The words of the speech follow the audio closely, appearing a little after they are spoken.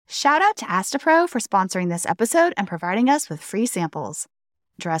Shout out to Astapro for sponsoring this episode and providing us with free samples.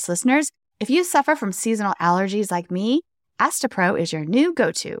 Dress listeners, if you suffer from seasonal allergies like me, Astapro is your new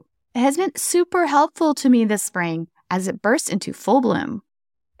go-to. It has been super helpful to me this spring as it bursts into full bloom.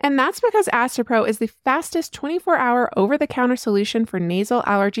 And that's because Astapro is the fastest 24-hour over-the-counter solution for nasal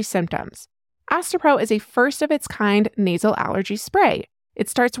allergy symptoms. Astapro is a first-of-its-kind nasal allergy spray. It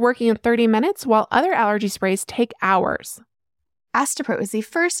starts working in 30 minutes while other allergy sprays take hours. Astapro is the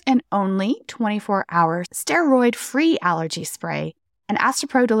first and only 24-hour steroid-free allergy spray, and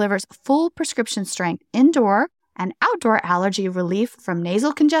Astapro delivers full prescription-strength indoor and outdoor allergy relief from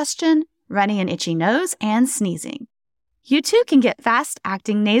nasal congestion, runny and itchy nose, and sneezing. You too can get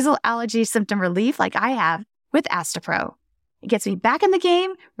fast-acting nasal allergy symptom relief like I have with Astapro. It gets me back in the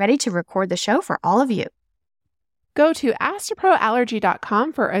game, ready to record the show for all of you. Go to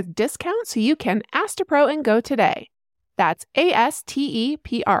astaproallergy.com for a discount so you can Astapro and go today. That's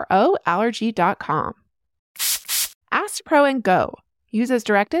ASTEPRO allergy.com. Astapro and go. Use as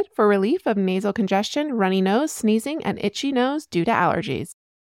directed for relief of nasal congestion, runny nose, sneezing, and itchy nose due to allergies.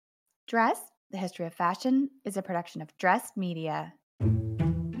 Dress, the History of Fashion, is a production of Dress Media.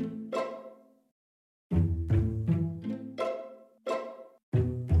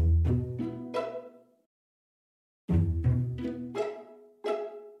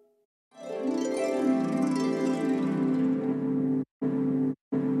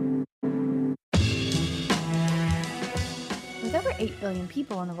 With over 8 billion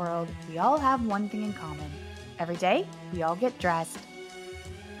people in the world, we all have one thing in common. Every day, we all get dressed.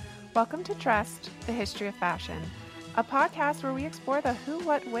 Welcome to Dressed, the History of Fashion, a podcast where we explore the who,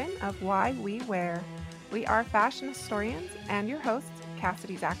 what, when of why we wear. We are fashion historians and your hosts,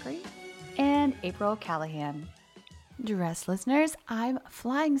 Cassidy Zachary and April Callahan. Dress listeners, I'm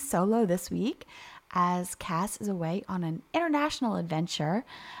flying solo this week as Cass is away on an international adventure.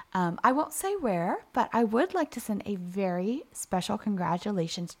 I won't say where, but I would like to send a very special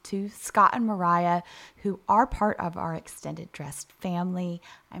congratulations to Scott and Mariah, who are part of our extended Dressed family.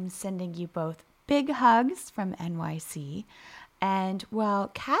 I'm sending you both big hugs from NYC. And while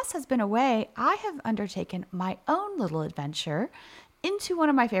Cass has been away, I have undertaken my own little adventure into one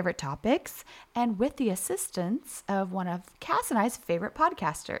of my favorite topics, and with the assistance of one of Cass and I's favorite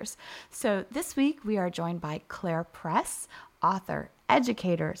podcasters. So this week we are joined by Clare Press, author,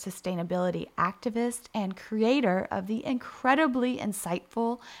 educator, sustainability activist, and creator of the incredibly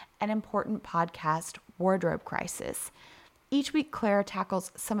insightful and important podcast Wardrobe Crisis. Each week, Clare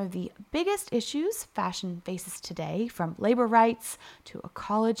tackles some of the biggest issues fashion faces today, from labor rights to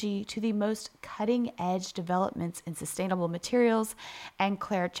ecology to the most cutting-edge developments in sustainable materials. And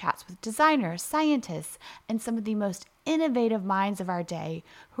Clare chats with designers, scientists, and some of the most innovative minds of our day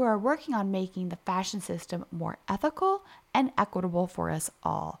who are working on making the fashion system more ethical and equitable for us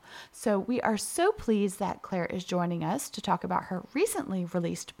all. So we are so pleased that Clare is joining us to talk about her recently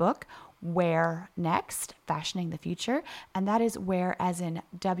released book, Wear Next, Fashioning the Future, and that is wear as in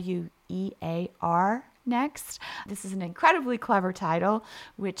WEAR next. This is an incredibly clever title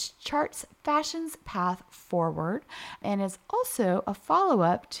which charts fashion's path forward and is also a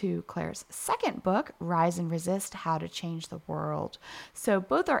follow-up to Clare's second book, Rise and Resist: How to Change the World. So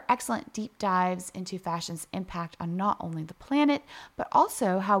both are excellent deep dives into fashion's impact on not only the planet, but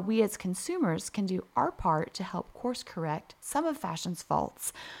also how we as consumers can do our part to help course correct some of fashion's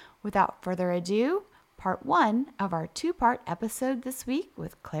faults. Without further ado, part one of our two-part episode this week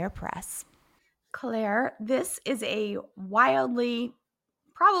with Clare Press. Clare, this is a wildly,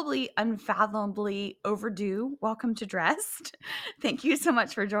 probably unfathomably overdue welcome to Dressed. Thank you so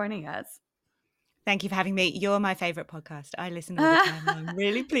much for joining us. Thank you for having me. You're my favorite podcast. I listen all the time. I'm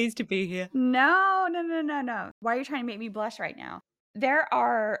really pleased to be here. No. Why are you trying to make me blush right now? There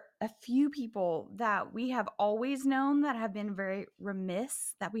are a few people that we have always known that have been very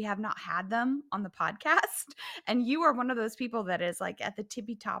remiss that we have not had them on the podcast. And you are one of those people that is like at the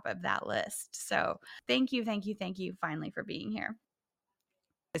tippy top of that list. So thank you finally for being here.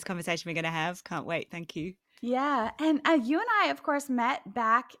 This conversation we're going to have. Can't wait. Thank you. Yeah. And you and I, of course, met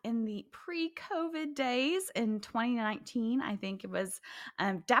back in the pre-COVID days in 2019. I think it was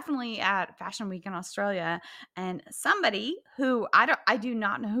definitely at Fashion Week in Australia. And somebody who I do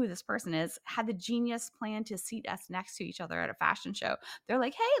not know who this person is, had the genius plan to seat us next to each other at a fashion show. They're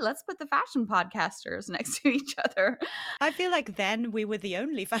like, hey, let's put the fashion podcasters next to each other. I feel like then we were the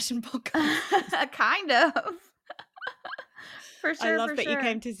only fashion podcast. Kind of. For sure. I love that you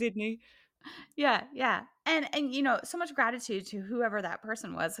came to Sydney. Yeah. And you know, so much gratitude to whoever that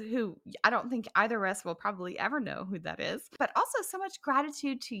person was, who I don't think either of us will probably ever know who that is, but also so much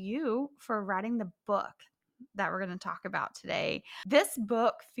gratitude to you for writing the book. that we're going to talk about today. This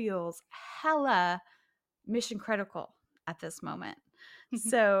book feels hella mission critical at this moment.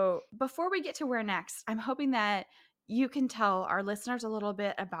 So before we get to where next, I'm hoping that you can tell our listeners a little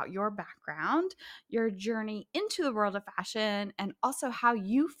bit about your background, your journey into the world of fashion, and also how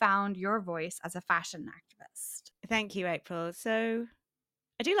you found your voice as a fashion activist. Thank you, April. So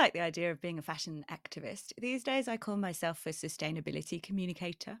I do like the idea of being a fashion activist. These days, I call myself a sustainability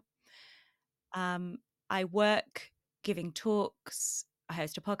communicator. I work giving talks. I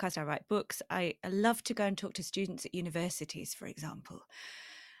host a podcast. I write books. I love to go and talk to students at universities, for example.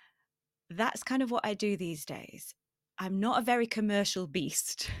 That's kind of what I do these days. I'm not a very commercial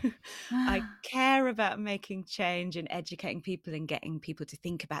beast. I care about making change and educating people and getting people to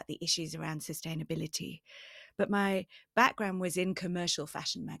think about the issues around sustainability. But my background was in commercial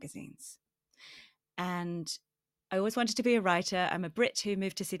fashion magazines. And I always wanted to be a writer. I'm a Brit who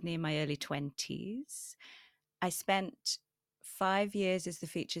moved to Sydney in my early 20s. I spent 5 years as the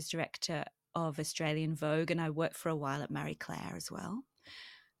features director of Australian Vogue, and I worked for a while at Marie Claire as well.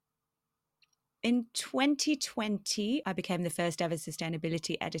 In 2020, I became the first ever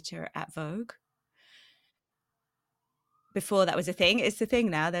sustainability editor at Vogue. Before that was a thing. It's a thing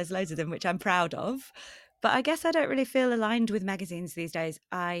now. There's loads of them, which I'm proud of. But I guess I don't really feel aligned with magazines these days.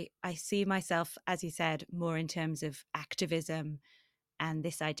 I see myself, as you said, more in terms of activism and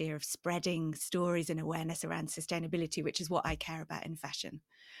this idea of spreading stories and awareness around sustainability, which is what I care about in fashion.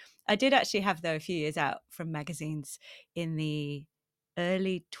 I did actually have, though, a few years out from magazines in the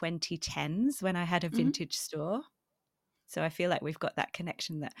early 2010s when I had a vintage store. So I feel like we've got that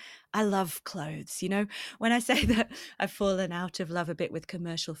connection that I love clothes. You know, when I say that I've fallen out of love a bit with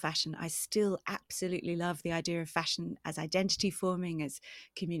commercial fashion, I still absolutely love the idea of fashion as identity forming, as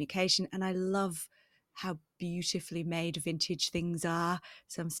communication. And I love how beautifully made vintage things are.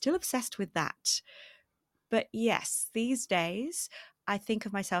 So I'm still obsessed with that. But yes, these days, I think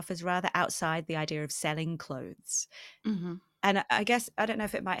of myself as rather outside the idea of selling clothes. Mm-hmm. And I guess, I don't know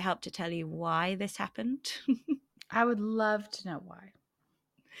if it might help to tell you why this happened. I would love to know why.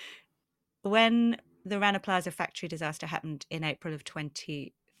 When the Rana Plaza factory disaster happened in April of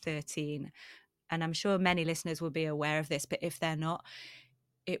 2013, and I'm sure many listeners will be aware of this, but if they're not,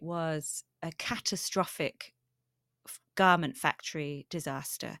 it was a catastrophic garment factory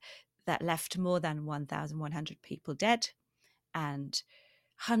disaster that left more than 1,100 people dead and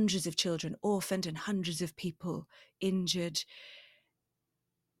hundreds of children orphaned and hundreds of people injured.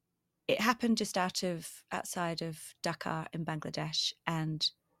 It happened just outside of Dhaka in Bangladesh, and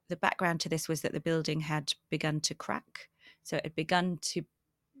the background to this was that the building had begun to crack. So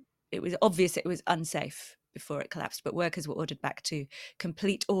it was obvious it was unsafe before it collapsed, but workers were ordered back to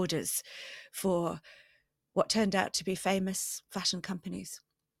complete orders for what turned out to be famous fashion companies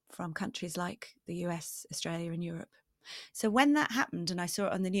from countries like the US, Australia, and Europe. So when that happened and I saw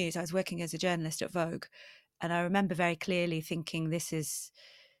it on the news, I was working as a journalist at Vogue, and I remember very clearly thinking, this is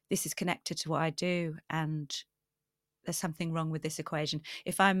connected to what I do, and there's something wrong with this equation.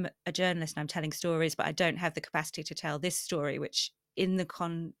 If I'm a journalist and I'm telling stories, but I don't have the capacity to tell this story, which in the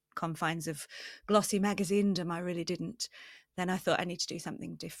confines of glossy magazine, I really didn't, then I thought I need to do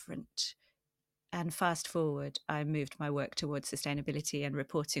something different. And fast forward, I moved my work towards sustainability and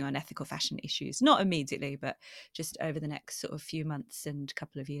reporting on ethical fashion issues, not immediately, but just over the next sort of few months and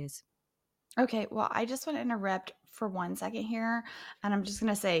couple of years. Okay, well, I just want to interrupt for 1 second here. And I'm just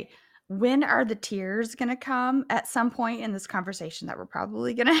going to say, when are the tears going to come at some point in this conversation that we're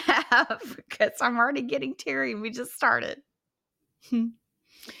probably going to have? Because I'm already getting teary and we just started.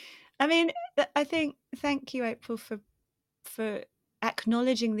 I mean, I think, thank you, April, for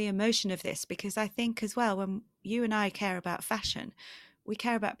acknowledging the emotion of this, because I think as well, when you and I care about fashion, we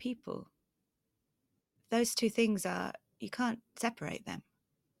care about people. Those two things you can't separate them.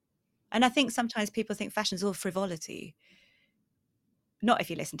 And I think sometimes people think fashion's all frivolity. Not if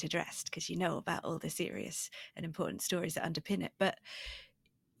you listen to Dressed, because you know about all the serious and important stories that underpin it. But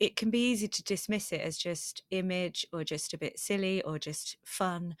it can be easy to dismiss it as just image or just a bit silly or just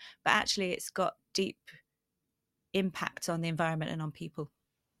fun. But actually, it's got deep impacts on the environment and on people.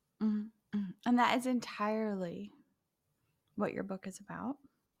 Mm-hmm. And that is entirely what your book is about.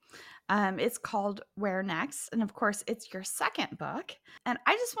 It's called Where Next? And of course, it's your second book. And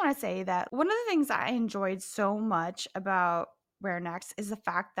I just want to say that one of the things I enjoyed so much about Where Next is the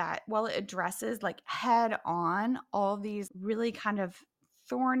fact that, well, it addresses like head on all these really kind of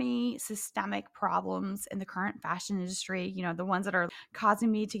thorny systemic problems in the current fashion industry, you know, the ones that are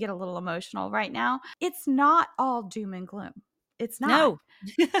causing me to get a little emotional right now. It's not all doom and gloom. It's not. No,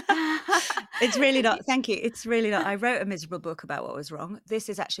 it's really not. Thank you. It's really not. I wrote a miserable book about what was wrong. This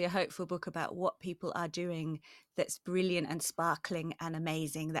is actually a hopeful book about what people are doing that's brilliant and sparkling and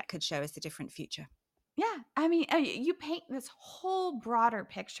amazing that could show us a different future. Yeah, I mean, you paint this whole broader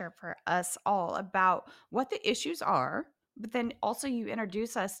picture for us all about what the issues are, but then also you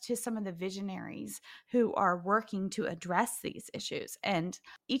introduce us to some of the visionaries who are working to address these issues. And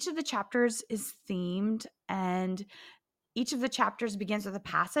each of the chapters is themed, and each of the chapters begins with a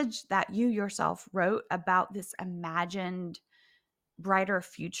passage that you yourself wrote about this imagined brighter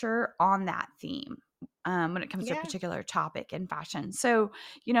future on that theme, when it comes to a Yeah. particular topic in fashion. So,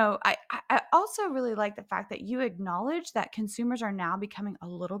 I also really like the fact that you acknowledge that consumers are now becoming a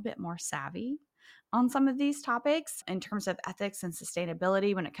little bit more savvy on some of these topics in terms of ethics and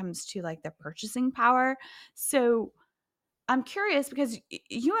sustainability when it comes to like the purchasing power. So, I'm curious because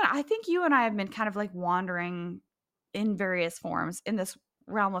I think you and I have been kind of like wandering in various forms in this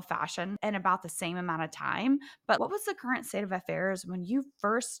realm of fashion in about the same amount of time. But what was the current state of affairs when you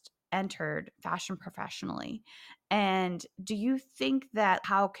first entered fashion professionally? And do you think that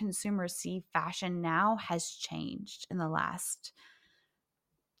how consumers see fashion now has changed in the last,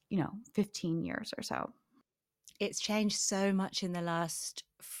 15 years or so? It's changed so much in the last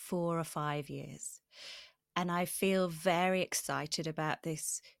 4 or 5 years. And I feel very excited about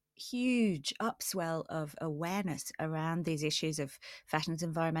this huge upswell of awareness around these issues of fashion's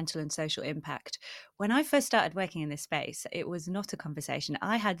environmental and social impact. When I first started working in this space, it was not a conversation.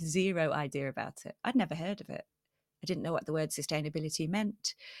 I had zero idea about it. I'd never heard of it. I didn't know what the word sustainability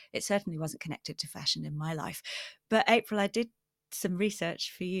meant. It certainly wasn't connected to fashion in my life. But April, I did some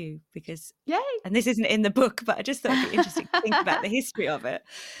research for you because, Yay! and this isn't in the book, but I just thought it'd be interesting to think about the history of it.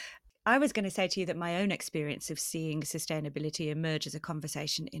 I was going to say to you that my own experience of seeing sustainability emerge as a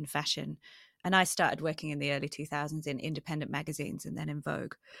conversation in fashion, and I started working in the early 2000s in independent magazines and then in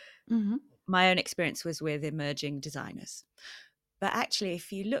Vogue. Hmm. My own experience was with emerging designers. But actually,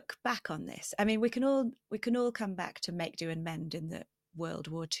 if you look back on this, I mean, we can all come back to make do and mend in the World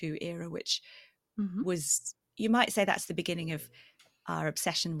War II era, which Hmm. was, you might say, that's the beginning of our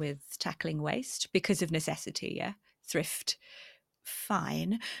obsession with tackling waste because of necessity. Yeah, thrift,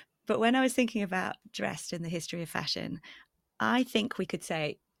 fine. But when I was thinking about dress in the history of fashion, I think we could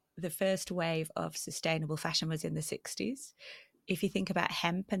say the first wave of sustainable fashion was in the 60s. If you think about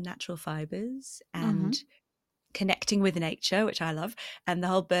hemp and natural fibers Hmm. and connecting with nature, which I love, and the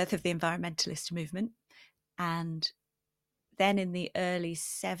whole birth of the environmentalist movement. And then in the early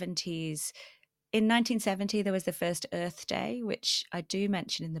 70s, in 1970, there was the first Earth Day, which I do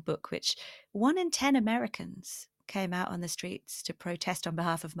mention in the book, which 1 in 10 Americans came out on the streets to protest on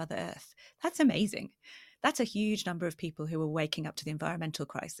behalf of Mother Earth. That's amazing. That's a huge number of people who were waking up to the environmental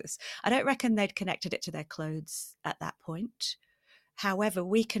crisis. I don't reckon they'd connected it to their clothes at that point. However,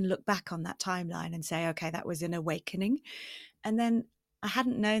 we can look back on that timeline and say, okay, that was an awakening. And then I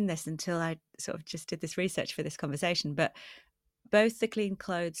hadn't known this until I sort of just did this research for this conversation, but both the Clean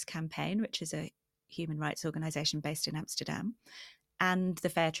Clothes Campaign, which is a human rights organization based in Amsterdam, and the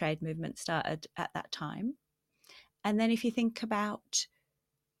fair trade movement started at that time. And then if you think about,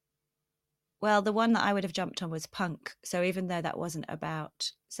 well, the one that I would have jumped on was punk. So even though that wasn't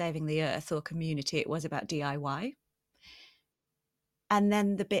about saving the earth or community, it was about DIY. And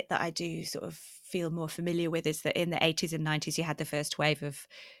then the bit that I do sort of feel more familiar with is that in the 80s and 90s, you had the first wave of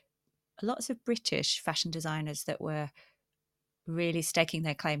lots of British fashion designers that were really staking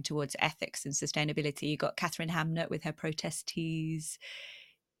their claim towards ethics and sustainability. You got Catherine Hamnett with her protest tees.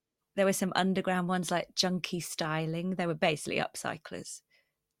 There were some underground ones like Junkie Styling. They were basically upcyclers,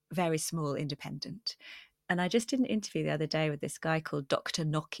 very small, independent. And I just did an interview the other day with this guy called Dr.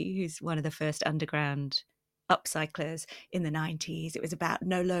 Noki, who's one of the first underground upcyclers in the 90s. It was about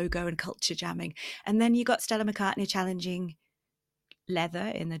no logo and culture jamming. And then you got Stella McCartney challenging leather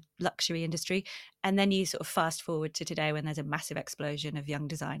in the luxury industry. And then you sort of fast forward to today when there's a massive explosion of young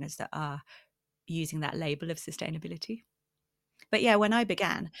designers that are using that label of sustainability. But yeah, when I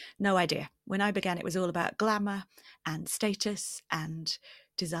began, no idea. When I began, it was all about glamour and status and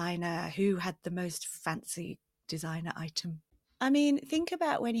designer, who had the most fancy designer item. I mean, think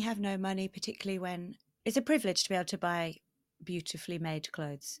about when you have no money, particularly when it's a privilege to be able to buy beautifully made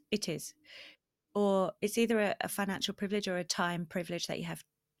clothes. It is. Or it's either a financial privilege or a time privilege that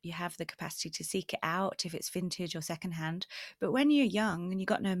you have the capacity to seek it out if it's vintage or secondhand. But when you're young and you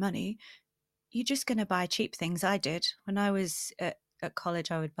got no money, you're just going to buy cheap things. I did. When I was at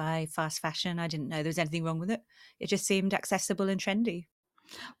college, I would buy fast fashion. I didn't know there was anything wrong with it. It just seemed accessible and trendy.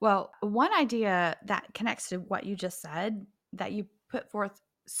 Well, one idea that connects to what you just said that you put forth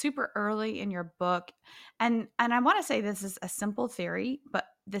super early in your book. And I want to say this is a simple theory, but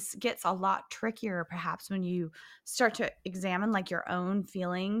this gets a lot trickier perhaps when you start to examine like your own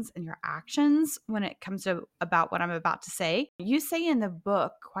feelings and your actions when it comes to about what I'm about to say. You say in the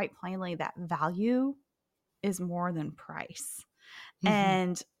book quite plainly that value is more than price.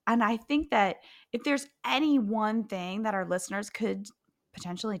 And I think that if there's any one thing that our listeners could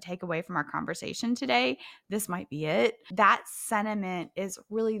potentially take away from our conversation today, this might be it. That sentiment is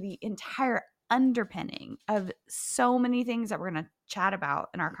really the entire underpinning of so many things that we're going to chat about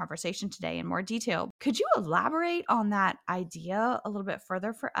in our conversation today in more detail. Could you elaborate on that idea a little bit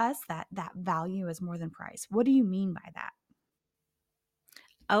further for us, that value is more than price? What do you mean by that?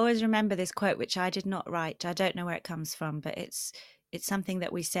 I always remember this quote, which I did not write. I don't know where it comes from, but it's something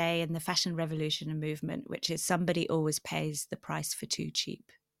that we say in the fashion revolution and movement, which is somebody always pays the price for too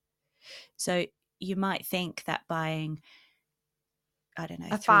cheap. So you might think that buying, I don't know,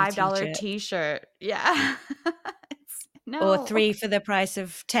 A three $5 t-shirts t-shirt. Yeah. or No. 3 for the price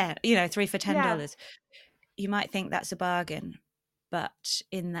of 10, 3 for $10. Yeah. You might think that's a bargain, but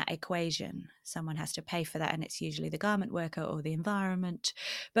in that equation, someone has to pay for that, and it's usually the garment worker or the environment.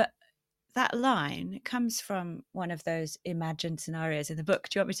 But that line comes from one of those imagined scenarios in the book.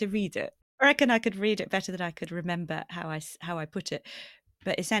 Do you want me to read it? I reckon I could read it better than I could remember how I put it.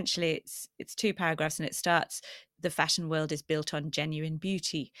 But essentially, it's 2 paragraphs, and it starts, the fashion world is built on genuine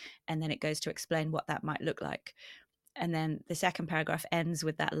beauty, and then it goes to explain what that might look like. And then the second paragraph ends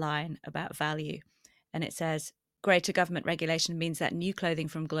with that line about value. And it says, greater government regulation means that new clothing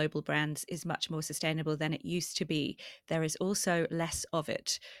from global brands is much more sustainable than it used to be. There is also less of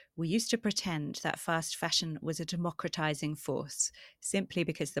it. We used to pretend that fast fashion was a democratizing force simply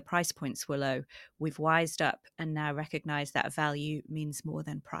because the price points were low. We've wised up and now recognize that value means more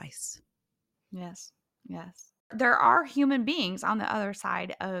than price. Yes. Yes. There are human beings on the other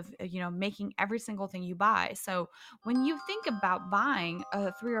side of, making every single thing you buy. So when you think about buying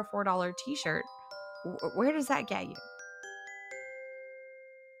a $3 or $4 t-shirt, where does that get you?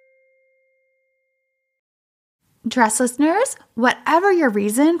 Dress listeners, whatever your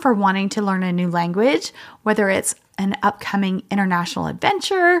reason for wanting to learn a new language, whether it's an upcoming international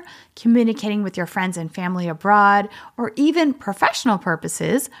adventure, communicating with your friends and family abroad, or even professional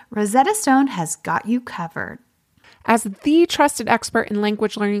purposes, Rosetta Stone has got you covered. As the trusted expert in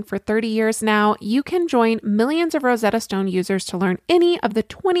language learning for 30 years now, you can join millions of Rosetta Stone users to learn any of the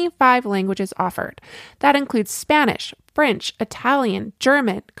 25 languages offered. That includes Spanish, French, Italian,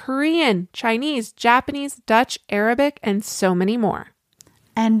 German, Korean, Chinese, Japanese, Dutch, Arabic, and so many more.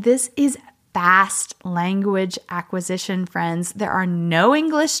 And this is fast language acquisition, friends. There are no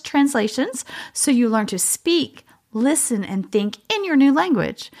English translations, so you learn to speak, listen, and think in your new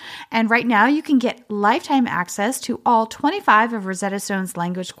language. And right now, you can get lifetime access to all 25 of Rosetta Stone's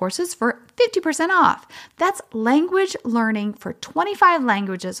language courses for 50% off. That's language learning for 25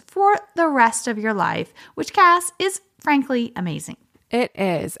 languages for the rest of your life, which, Cass, is frankly amazing. It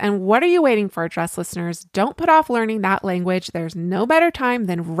is. And what are you waiting for, Dress listeners? Don't put off learning that language. There's no better time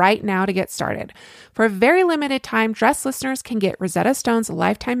than right now to get started. For a very limited time, Dress listeners can get Rosetta Stone's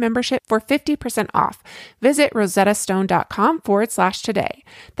lifetime membership for 50% off. Visit rosettastone.com/today.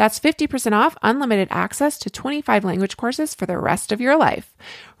 That's 50% off unlimited access to 25 language courses for the rest of your life.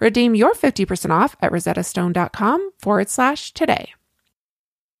 Redeem your 50% off at rosettastone.com/today.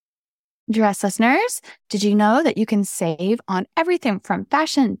 Dress listeners, did you know that you can save on everything from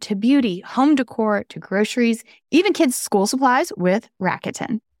fashion to beauty, home decor to groceries, even kids' school supplies with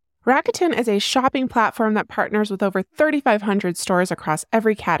Rakuten? Rakuten is a shopping platform that partners with over 3,500 stores across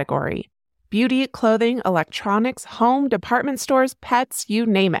every category. Beauty, clothing, electronics, home, department stores, pets, you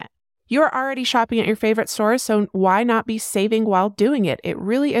name it. You're already shopping at your favorite stores, so why not be saving while doing it? It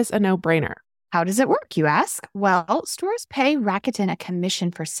really is a no-brainer. How does it work, you ask? Well, stores pay Rakuten a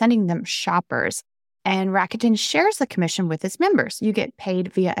commission for sending them shoppers, and Rakuten shares the commission with its members. You get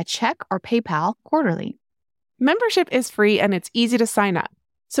paid via a check or PayPal quarterly. Membership is free and it's easy to sign up.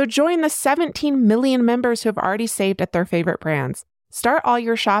 So join the 17 million members who have already saved at their favorite brands. Start all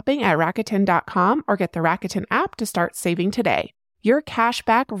your shopping at Rakuten.com or get the Rakuten app to start saving today. Your cash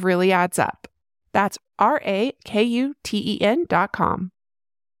back really adds up. That's Rakuten.com.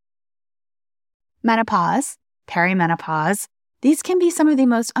 Menopause, perimenopause, these can be some of the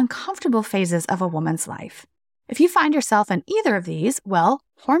most uncomfortable phases of a woman's life. If you find yourself in either of these, well,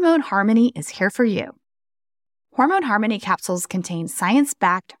 Hormone Harmony is here for you. Hormone Harmony capsules contain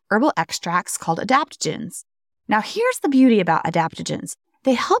science-backed herbal extracts called adaptogens. Now, here's the beauty about adaptogens.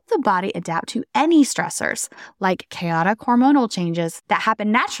 They help the body adapt to any stressors, like chaotic hormonal changes that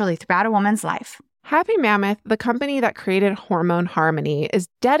happen naturally throughout a woman's life. Happy Mammoth, the company that created Hormone Harmony, is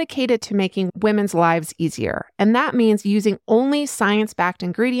dedicated to making women's lives easier. And that means using only science-backed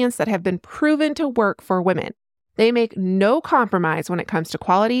ingredients that have been proven to work for women. They make no compromise when it comes to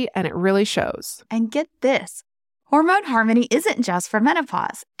quality, and it really shows. And get this, Hormone Harmony isn't just for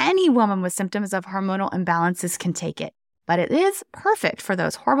menopause. Any woman with symptoms of hormonal imbalances can take it, but it is perfect for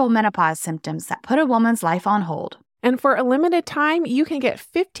those horrible menopause symptoms that put a woman's life on hold. And for a limited time, you can get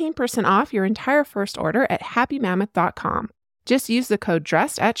 15% off your entire first order at happymammoth.com. Just use the code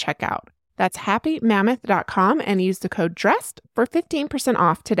DRESSED at checkout. That's happymammoth.com and use the code DRESSED for 15%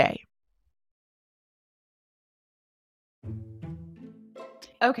 off today.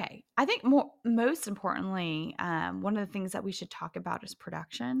 Okay, I think most importantly, one of the things that we should talk about is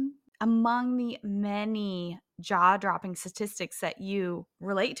production. Among the many jaw-dropping statistics that you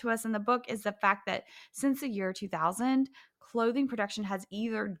relate to us in the book is the fact that since the year 2000, clothing production has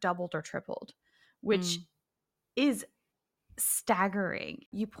either doubled or tripled, which is staggering.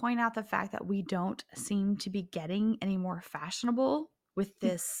 You point out the fact that we don't seem to be getting any more fashionable with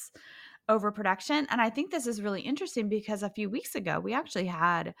this overproduction. And I think this is really interesting because a few weeks ago, we actually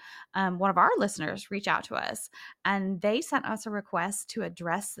had one of our listeners reach out to us and they sent us a request to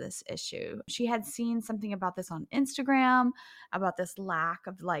address this issue. She had seen something about this on Instagram, about this lack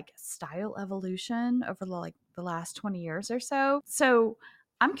of like style evolution over the last 20 years or so. So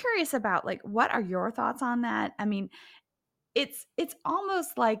I'm curious about like, what are your thoughts on that? I mean, it's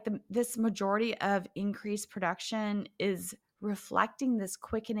almost like this majority of increased production is reflecting this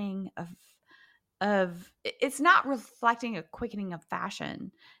quickening of it's not reflecting a quickening of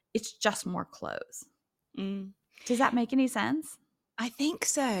fashion. It's just more clothes. Does that make any sense? I think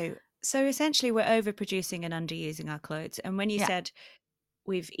so. So essentially, we're overproducing and underusing our clothes. And when you said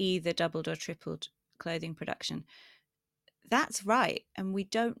we've either doubled or tripled clothing production, that's right. And we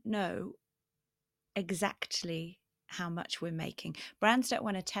don't know exactly how much we're making. Brands don't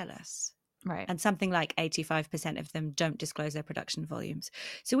want to tell us. Right. And something like 85% of them don't disclose their production volumes.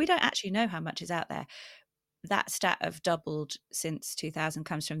 So we don't actually know how much is out there. That stat of doubled since 2000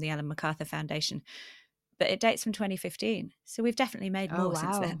 comes from the Ellen MacArthur Foundation, but it dates from 2015. So we've definitely made more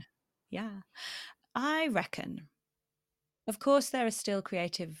since then. Yeah. I reckon, of course, there are still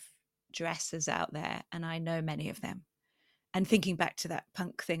creative dressers out there, and I know many of them. And thinking back to that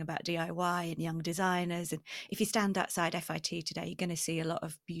punk thing about DIY and young designers, and if you stand outside FIT today, you're going to see a lot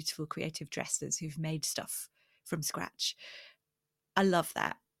of beautiful creative dressers who've made stuff from scratch. I love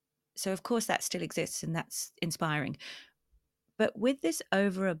that. So of course that still exists and that's inspiring. But with this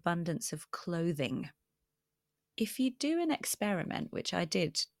overabundance of clothing, if you do an experiment, which I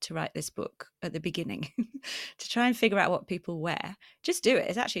did to write this book at the beginning, to try and figure out what people wear, just do it.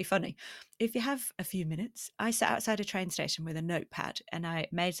 It's actually funny. If you have a few minutes, I sat outside a train station with a notepad and I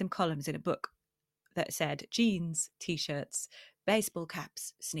made some columns in a book that said jeans, t-shirts, baseball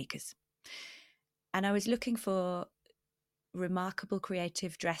caps, sneakers. And I was looking for remarkable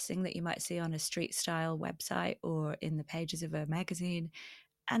creative dressing that you might see on a street style website or in the pages of a magazine.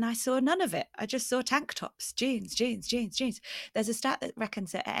 And I saw none of it. I just saw tank tops, jeans, jeans, jeans, jeans. There's a stat that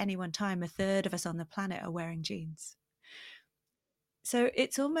reckons that at any one time, a third of us on the planet are wearing jeans. So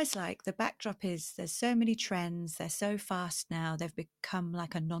it's almost like the backdrop is there's so many trends. They're so fast now. They've become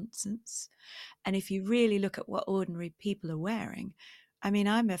like a nonsense. And if you really look at what ordinary people are wearing, I mean,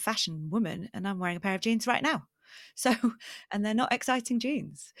 I'm a fashion woman and I'm wearing a pair of jeans right now. So, and they're not exciting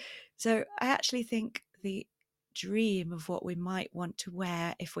jeans. So I actually think the dream of what we might want to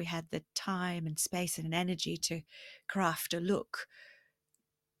wear if we had the time and space and energy to craft a look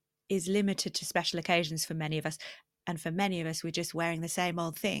is limited to special occasions for many of us. And for many of us, we're just wearing the same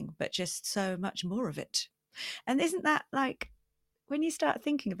old thing, but just so much more of it. And isn't that like, when you start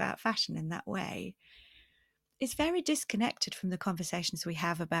thinking about fashion in that way, it's very disconnected from the conversations we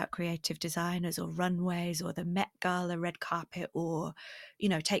have about creative designers or runways or the Met Gala red carpet or, you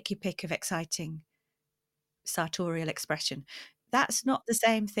know, take your pick of exciting sartorial expression. That's not the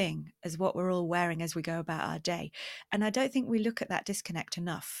same thing as what we're all wearing as we go about our day. And I don't think we look at that disconnect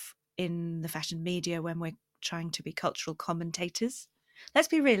enough in the fashion media when we're trying to be cultural commentators. Let's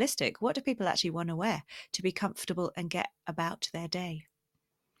be realistic. What do people actually want to wear to be comfortable and get about their day?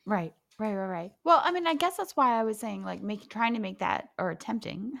 Right. Well, I mean, I guess that's why I was saying like trying to make that or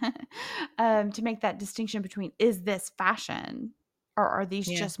attempting to make that distinction between is this fashion or are these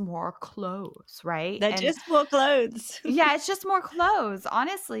just more clothes, right? They're And just more clothes. yeah, it's just more clothes,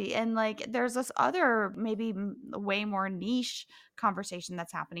 honestly. And like there's this other maybe way more niche conversation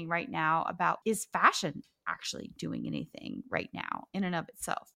that's happening right now about is fashion actually doing anything right now in and of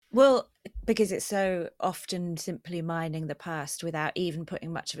itself? Well, because it's so often simply mining the past without even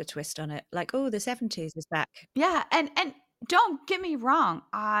putting much of a twist on it. Like, oh, the 70s is back. Yeah, and don't get me wrong,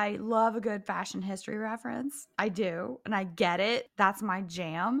 I love a good fashion history reference. I do, and I get it. That's my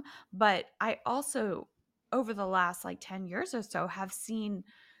jam, but I also over the last like 10 years or so have seen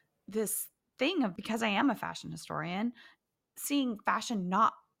this thing of, because I am a fashion historian, seeing fashion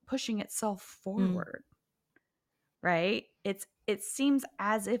not pushing itself Mm. forward, right? It seems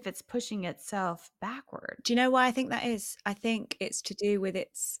as if it's pushing itself backward. Do you know why I think that is? I think it's to do with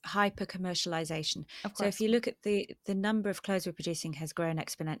its hyper commercialization. Of So if course. you look at the number of clothes we're producing has grown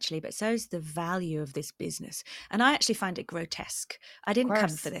exponentially, but so's the value of this business. And I actually find it grotesque. I Of didn't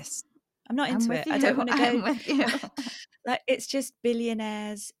come for course. this. I'm not I'm into with it. I don't you. want to go I'm with you. like it's just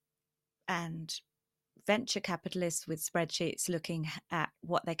billionaires and venture capitalists with spreadsheets looking at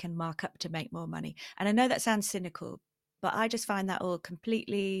what they can mark up to make more money. And I know that sounds cynical, but I just find that all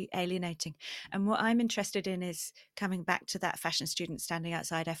completely alienating. And what I'm interested in is coming back to that fashion student standing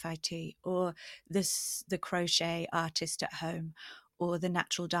outside FIT, or the crochet artist at home, or the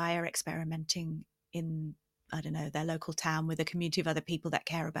natural dyer experimenting in, I don't know, their local town with a community of other people that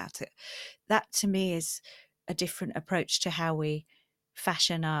care about it. That to me is a different approach to how we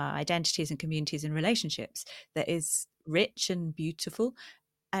fashion our identities and communities and relationships that is rich and beautiful.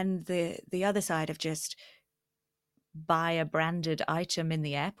 And the other side of just buy a branded item in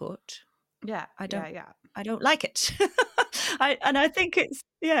the airport, Yeah, i yeah, don't yeah. I don't like it. I think it's,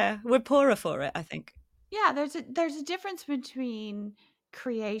 yeah, we're poorer for it, I think. Yeah, there's a difference between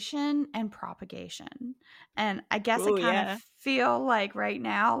creation and propagation. And I guess I Oh kind of yeah. feel like right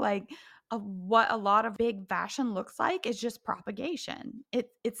now, like what a lot of big fashion looks like is just propagation.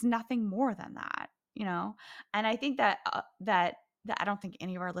 It's nothing more than that, you know? And I think that I don't think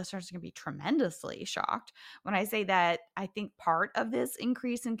any of our listeners are going to be tremendously shocked when I say that I think part of this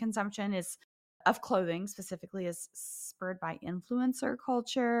increase in consumption is of clothing specifically is spurred by influencer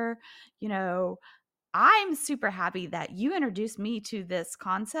culture, you know. I'm super happy that you introduced me to this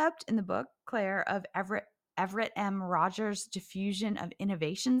concept in the book, Claire, of Everett M. Rogers' diffusion of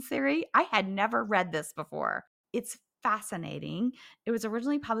innovation theory. I had never read this before. It's fascinating. It was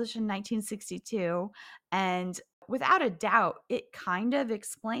originally published in 1962, and without a doubt, it kind of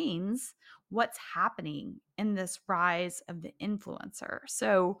explains what's happening in this rise of the influencer.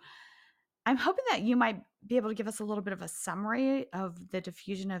 So, I'm hoping that you might be able to give us a little bit of a summary of the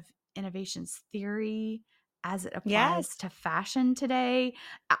diffusion of innovations theory as it Yes. applies to fashion today.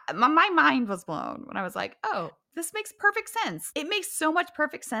 My mind was blown when I was like, oh, this makes perfect sense. It makes so much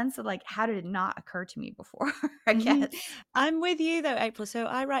perfect sense that, like, how did it not occur to me before? I Mhm. guess. I'm with you though, April. So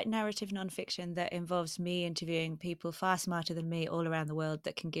I write narrative nonfiction that involves me interviewing people far smarter than me all around the world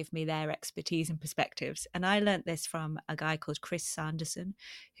that can give me their expertise and perspectives. And I learnt this from a guy called Chris Sanderson,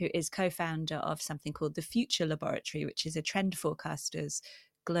 who is co-founder of something called the Future Laboratory, which is a trend forecasters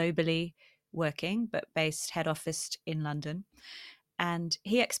globally working, but based head office in London. And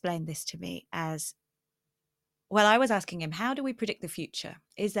he explained this to me as, well, I was asking him, how do we predict the future?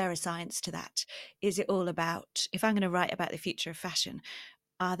 Is there a science to that? Is it all about, if I'm going to write about the future of fashion,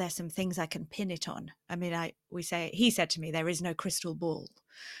 are there some things I can pin it on? I mean, he said to me, there is no crystal ball.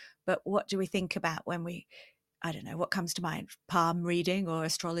 But what do we think about when we, I don't know, what comes to mind? Palm reading or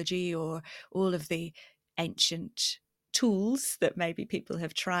astrology or all of the ancient tools that maybe people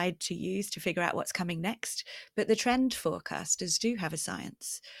have tried to use to figure out what's coming next. But the trend forecasters do have a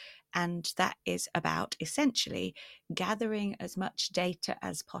science. And that is about essentially gathering as much data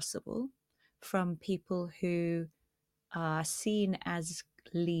as possible from people who are seen as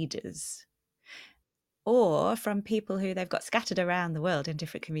leaders, or from people who they've got scattered around the world in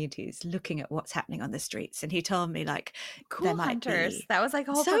different communities looking at what's happening on the streets. And he told me, like, there Cool might hunters. be That was like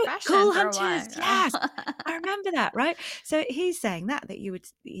a whole so profession cool for a hunters. while. Yes, I remember that, right? So he's saying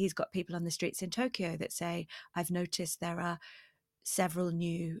he's got people on the streets in Tokyo that say, I've noticed there are several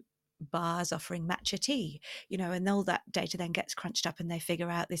new bars offering matcha tea, and all that data then gets crunched up and they figure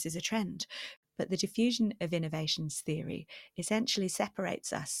out this is a trend. But the diffusion of innovations theory essentially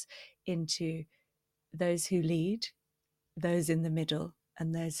separates us into those who lead, those in the middle,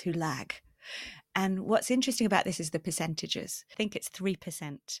 and those who lag. And what's interesting about this is the percentages. I think it's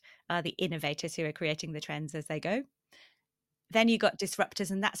 3% are the innovators who are creating the trends as they go. Then you got disruptors,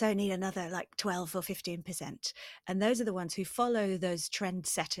 and that's only another like 12 or 15%. And those are the ones who follow those trend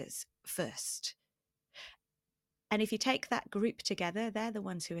setters first. And if you take that group together, they're the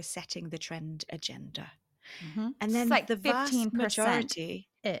ones who are setting the trend agenda. Mm-hmm. And It's then like the vast 15% majority,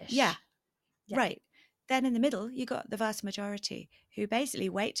 yeah, ish. Yeah. right. Then in the middle, you got the vast majority who basically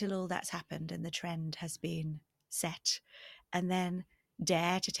wait till all that's happened and the trend has been set, and then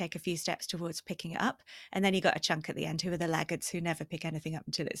dare to take a few steps towards picking it up. And then you got a chunk at the end who are the laggards who never pick anything up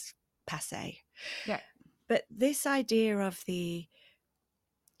until it's passé. Yeah. But this idea of the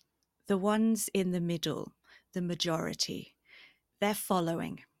ones in the middle, the majority, they're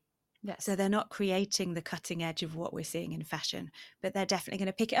following. Yes. So they're not creating the cutting edge of what we're seeing in fashion, but they're definitely going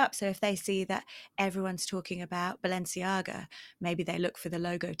to pick it up. So if they see that everyone's talking about Balenciaga, maybe they look for the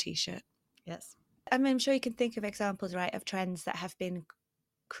logo T-shirt. Yes. I mean, I'm sure you can think of examples, right, of trends that have been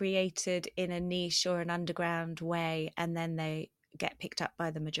created in a niche or an underground way, and then they get picked up by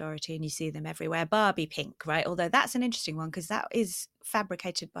the majority and you see them everywhere. Barbie pink, right? Although that's an interesting one because that is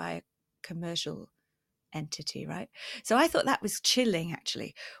fabricated by a commercial entity, right? So I thought that was chilling,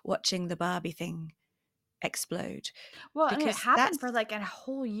 actually, watching the Barbie thing explode. Well, and it Because happened for like a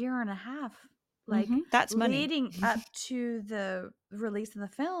whole year and a half, like that's money. leading up to the release of the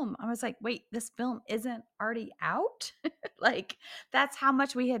film. I was like, wait, this film isn't already out? Like, that's how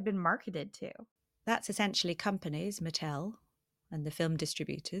much we had been marketed to. That's essentially companies, Mattel and the film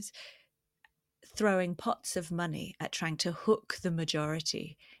distributors, throwing pots of money at trying to hook the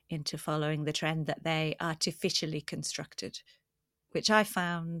majority into following the trend that they artificially constructed, which I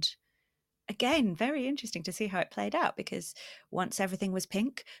found, again, very interesting to see how it played out, because once everything was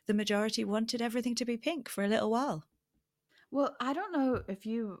pink, the majority wanted everything to be pink for a little while. Well, I don't know if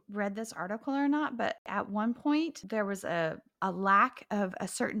you read this article or not, but at one point there was a lack of a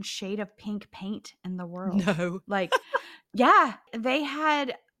certain shade of pink paint in the world. No. Like, yeah, they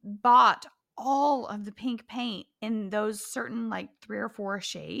had bought all of the pink paint in those certain like 3 or 4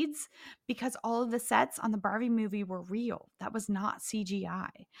 shades because all of the sets on the Barbie movie were real. That was not CGI.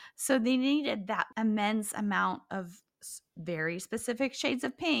 So they needed that immense amount of very specific shades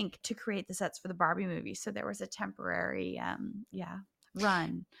of pink to create the sets for the Barbie movie. So there was a temporary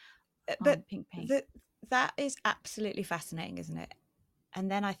run But on pink paint. that is absolutely fascinating, isn't it? And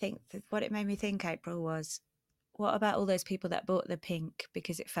then I think that what it made me think, April, was, what about all those people that bought the pink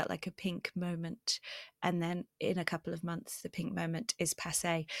because it felt like a pink moment, and then in a couple of months the pink moment is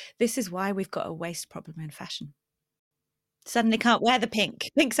passé? This is why we've got a waste problem in fashion. Suddenly can't wear the pink.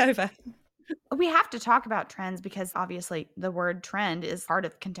 Pink's over. We have to talk about trends because obviously the word trend is part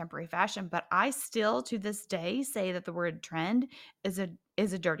of contemporary fashion, but I still to this day say that the word trend is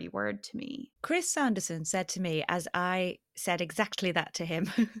a dirty word to me. Chris Sanderson said to me, as I said exactly that to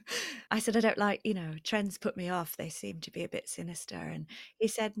him, I said, I don't like, trends put me off. They seem to be a bit sinister. And he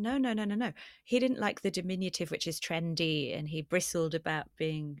said, no. He didn't like the diminutive, which is trendy. And he bristled about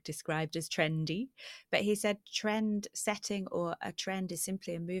being described as trendy. But he said trend setting or a trend is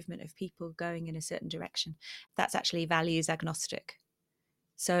simply a movement of people going in a certain direction. That's actually values agnostic.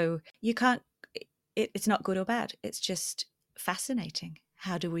 So you can't, it's not good or bad. It's just fascinating.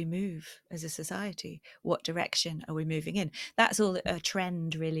 How do we move as a society? What direction are we moving in? That's all that a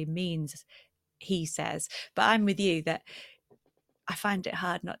trend really means, he says. But I'm with you that I find it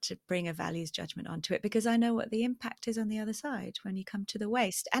hard not to bring a values judgment onto it, because I know what the impact is on the other side when you come to the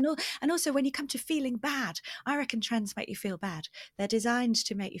waste. And also when you come to feeling bad. I reckon trends make you feel bad. They're designed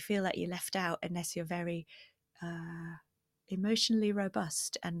to make you feel like you're left out unless you're very emotionally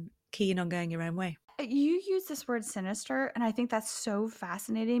robust and keen on going your own way. You use this word sinister, and I think that's so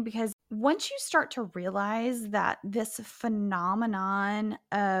fascinating because once you start to realize that this phenomenon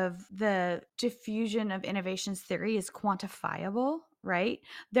of the diffusion of innovations theory is quantifiable, right?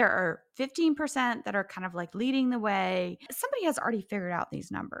 There are 15% that are kind of like leading the way. Somebody has already figured out these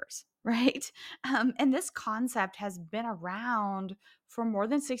numbers, right? And this concept has been around for more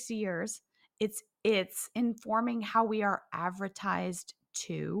than 60 years. It's informing how we are advertised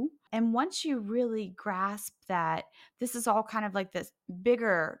to. And once you really grasp that this is all kind of like this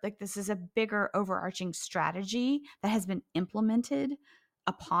bigger, like this is a bigger overarching strategy that has been implemented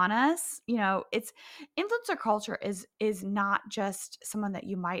upon us, it's influencer culture is not just someone that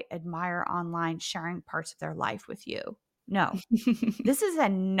you might admire online sharing parts of their life with you. No. This is a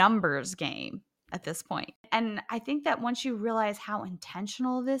numbers game at this point. And I think that once you realize how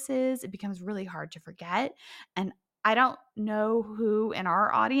intentional this is, it becomes really hard to forget. And I don't know who in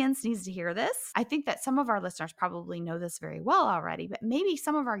our audience needs to hear this. I think that some of our listeners probably know this very well already, but maybe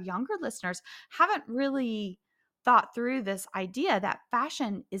some of our younger listeners haven't really thought through this idea that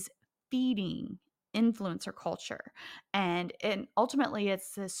fashion is feeding influencer culture. And ultimately,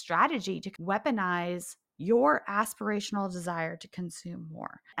 it's a strategy to weaponize your aspirational desire to consume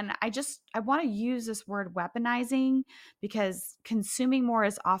more. And I want to use this word weaponizing because consuming more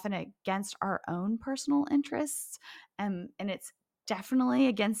is often against our own personal interests. And it's definitely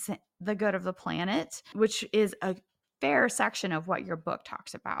against the good of the planet, which is a fair section of what your book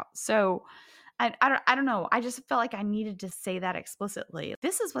talks about. So I don't know. I just felt like I needed to say that explicitly.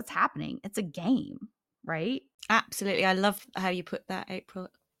 This is what's happening. It's a game, right? Absolutely. I love how you put that, April.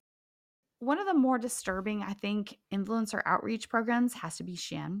 One of the more disturbing, I think, influencer outreach programs has to be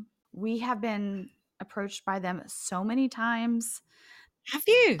Shein. We have been approached by them so many times. Have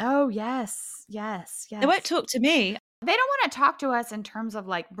you? Oh, yes. Yes. They won't Yes. talk to me. They don't want to talk to us in terms of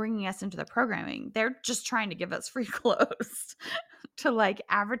like bringing us into the programming. They're just trying to give us free clothes to like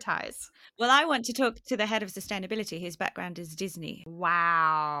advertise. Well, I want to talk to the head of sustainability. His background is Disney.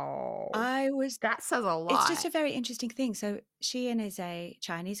 Wow. That says a lot. It's just a very interesting thing. So Shein is a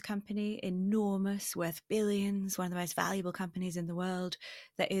Chinese company, enormous, worth billions, one of the most valuable companies in the world,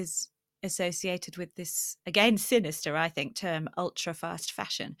 that is associated with this, again, sinister, I think, term ultra fast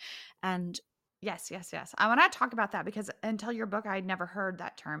fashion. And Yes. I want to talk about that because until your book, I'd never heard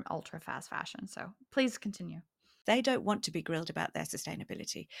that term ultra fast fashion. So please continue. they don't want to be grilled about their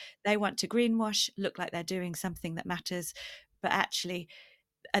sustainability. They want to greenwash, look like they're doing something that matters, but actually,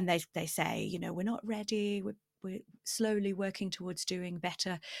 and they say, you know, we're not ready, we're slowly working towards doing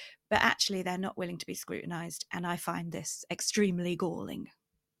better, but actually they're not willing to be scrutinized. And I find this extremely galling.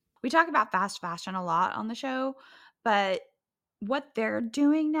 We talk about fast fashion a lot on the show, but what they're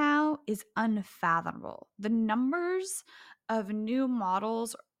doing now is unfathomable. The numbers of new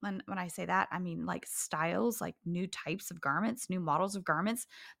models, and when I say that, I mean like styles, like new types of garments, new models of garments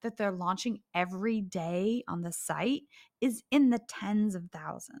that they're launching every day on the site is in the tens of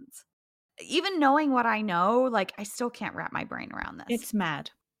thousands. Even knowing what I know, like I still can't wrap my brain around this. It's mad.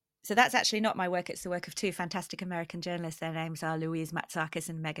 So that's actually not my work. It's the work of two fantastic American journalists. Their names are Louise Matsakis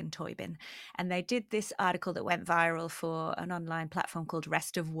and Megan Toybin. And they did this article that went viral for an online platform called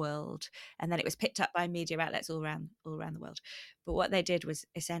Rest of World. And then it was picked up by media outlets all around the world. But what they did was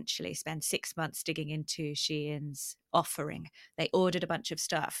essentially spend 6 months digging into Shein's offering. They ordered a bunch of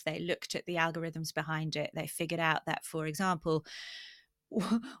stuff. They looked at the algorithms behind it. They figured out that, for example,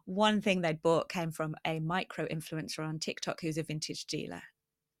 one thing they'd bought came from a micro influencer on TikTok who's a vintage dealer,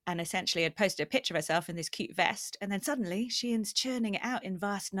 and essentially had posted a picture of herself in this cute vest. And then suddenly Shein's churning it out in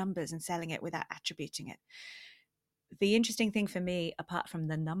vast numbers and selling it without attributing it. The interesting thing for me, apart from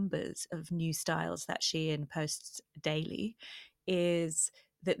the numbers of new styles that Shein posts daily, is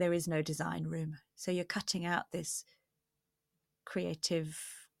that there is no design room. So you're cutting out this creative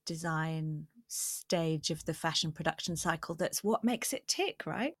design stage of the fashion production cycle. That's what makes it tick,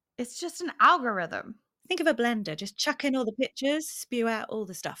 right? It's just an algorithm. Think of a blender, just chuck in all the pictures, spew out all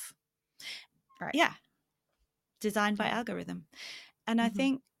the stuff. Right. Yeah. Designed by algorithm. And I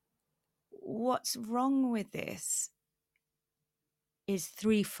think what's wrong with this is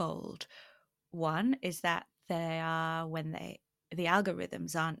threefold. One is that the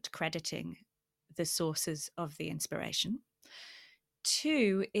algorithms aren't crediting the sources of the inspiration.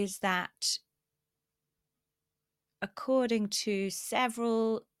 Two is that according to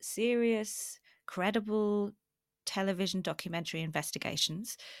several serious, credible television documentary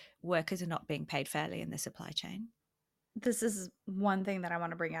investigations, workers are not being paid fairly in the supply chain. This is one thing that I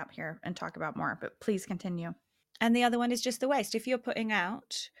want to bring up here and talk about more, but please continue. And the other one is just the waste. If you're putting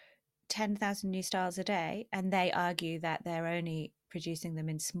out 10,000 new styles a day and they argue that they're only producing them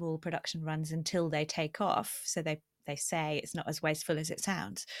in small production runs until they take off, so they say it's not as wasteful as it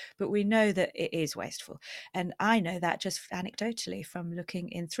sounds, but we know that it is wasteful. And I know that just anecdotally from looking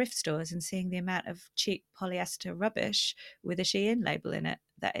in thrift stores and seeing the amount of cheap polyester rubbish with a Shein label in it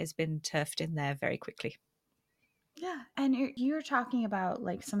that has been turfed in there very quickly. Yeah. And you're talking about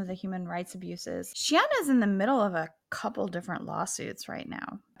like some of the human rights abuses. Shein is in the middle of a couple different lawsuits right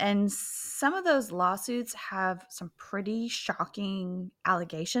now. And some of those lawsuits have some pretty shocking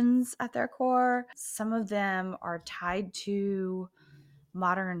allegations at their core. Some of them are tied to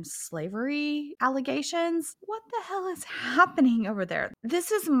modern slavery allegations. What the hell is happening over there?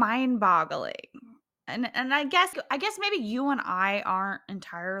 This is mind-boggling. And I guess maybe you and I aren't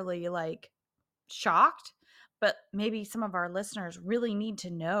entirely like shocked, but maybe some of our listeners really need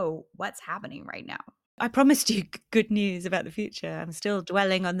to know what's happening right now. I promised you good news about the future. I'm still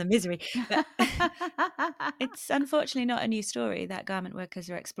dwelling on the misery. But it's unfortunately not a new story that garment workers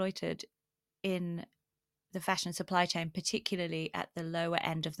are exploited in the fashion supply chain, particularly at the lower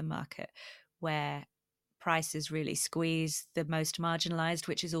end of the market, where prices really squeeze the most marginalized,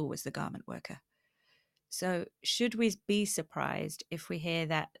 which is always the garment worker. So should we be surprised if we hear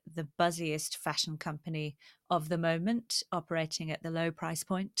that the buzziest fashion company of the moment, operating at the low price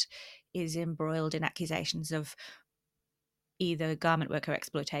point, is embroiled in accusations of either garment worker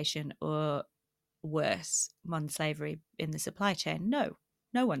exploitation or worse, modern slavery in the supply chain? No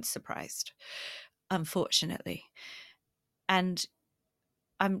one's surprised, unfortunately. And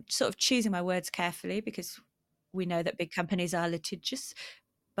I'm sort of choosing my words carefully because we know that big companies are litigious,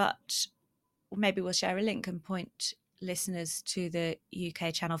 but maybe we'll share a link and point listeners to the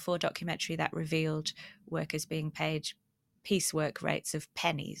UK Channel 4 documentary that revealed workers being paid piecework rates of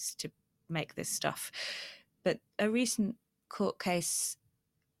pennies to make this stuff. But a recent court case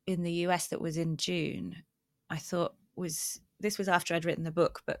in the US that was in June, I thought this was after I'd written the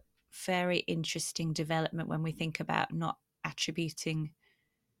book, but very interesting development when we think about not attributing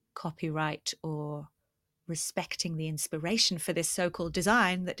copyright or respecting the inspiration for this so-called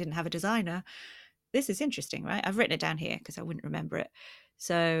design that didn't have a designer. This is interesting, right? I've written it down here because I wouldn't remember it.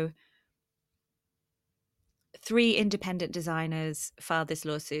 So 3 independent designers filed this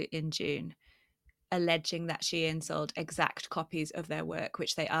lawsuit in June, alleging that Shein sold exact copies of their work,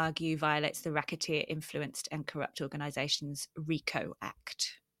 which they argue violates the Racketeer Influenced and Corrupt Organizations RICO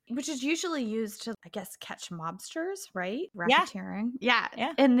Act. Which is usually used to, I guess, catch mobsters, right? Yeah. Racketeering. Yeah.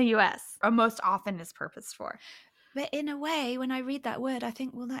 Yeah. In the US, or most often is purposed for. But in a way, when I read that word, I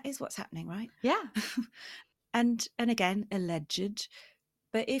think, well, that is what's happening, right? Yeah. and again, alleged.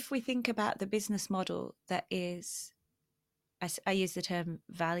 But if we think about the business model that is, I used the term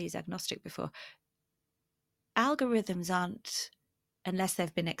values agnostic before, algorithms aren't, unless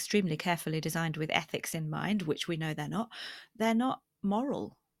they've been extremely carefully designed with ethics in mind, which we know they're not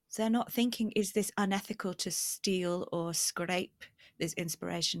moral. They're not thinking, is this unethical to steal or scrape this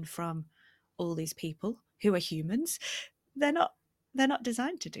inspiration from all these people who are humans? They're not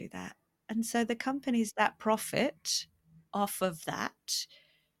designed to do that. And so the companies that profit off of that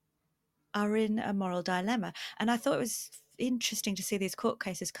are in a moral dilemma. And I thought it was interesting to see these court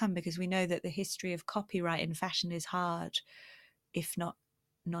cases come, because we know that the history of copyright in fashion is hard, if not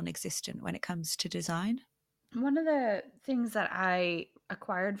non-existent, when it comes to design. One of the things that I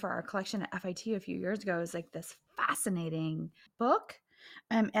acquired for our collection at FIT a few years ago is like this fascinating book.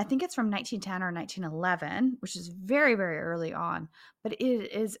 I think it's from 1910 or 1911, which is very, very early on, but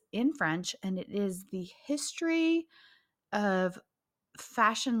it is in French, and it is the history of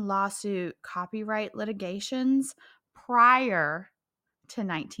fashion lawsuit copyright litigations prior to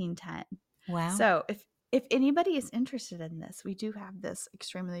 1910. Wow. So if anybody is interested in this, we do have this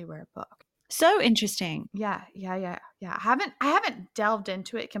extremely rare book. So interesting. Yeah. I haven't delved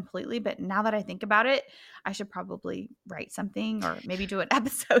into it completely, but now that I think about it, I should probably write something or maybe do an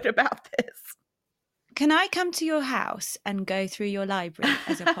episode about this. Can I come to your house and go through your library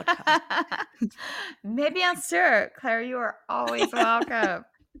as a podcast? Maybe I'll sure. Claire, you are always welcome.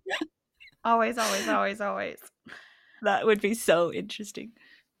 Always, always, always, always. That would be so interesting.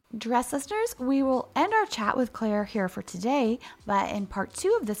 Dress listeners, we will end our chat with Claire here for today, but in part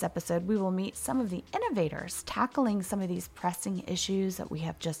 2 of this episode, we will meet some of the innovators tackling some of these pressing issues that we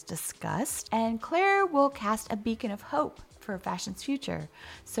have just discussed, and Claire will cast a beacon of hope for fashion's future.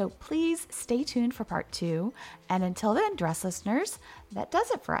 So please stay tuned for part 2, and until then, dress listeners, that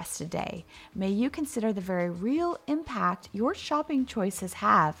does it for us today. May you consider the very real impact your shopping choices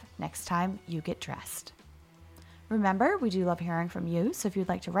have next time you get dressed. Remember, we do love hearing from you, so if you'd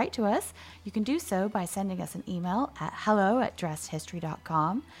like to write to us, you can do so by sending us an email at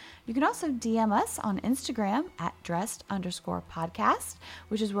hello@dressedhistory.com. You can also DM us on Instagram at dressed_podcast,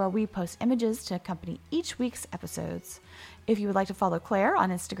 which is where we post images to accompany each week's episodes. If you would like to follow Claire on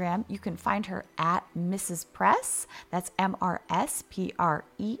Instagram, you can find her at Mrs. Press. That's MRSPRESS.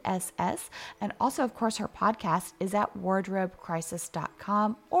 And also, of course, her podcast is at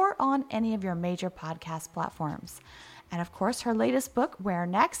wardrobecrisis.com or on any of your major podcast platforms. And of course, her latest book, Where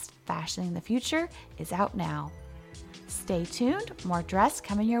Next? Fashioning the Future, is out now. Stay tuned. More dress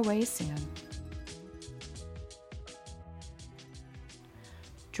coming your way soon.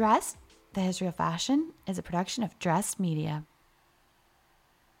 Dressed, the History of Fashion is a production of Dressed Media.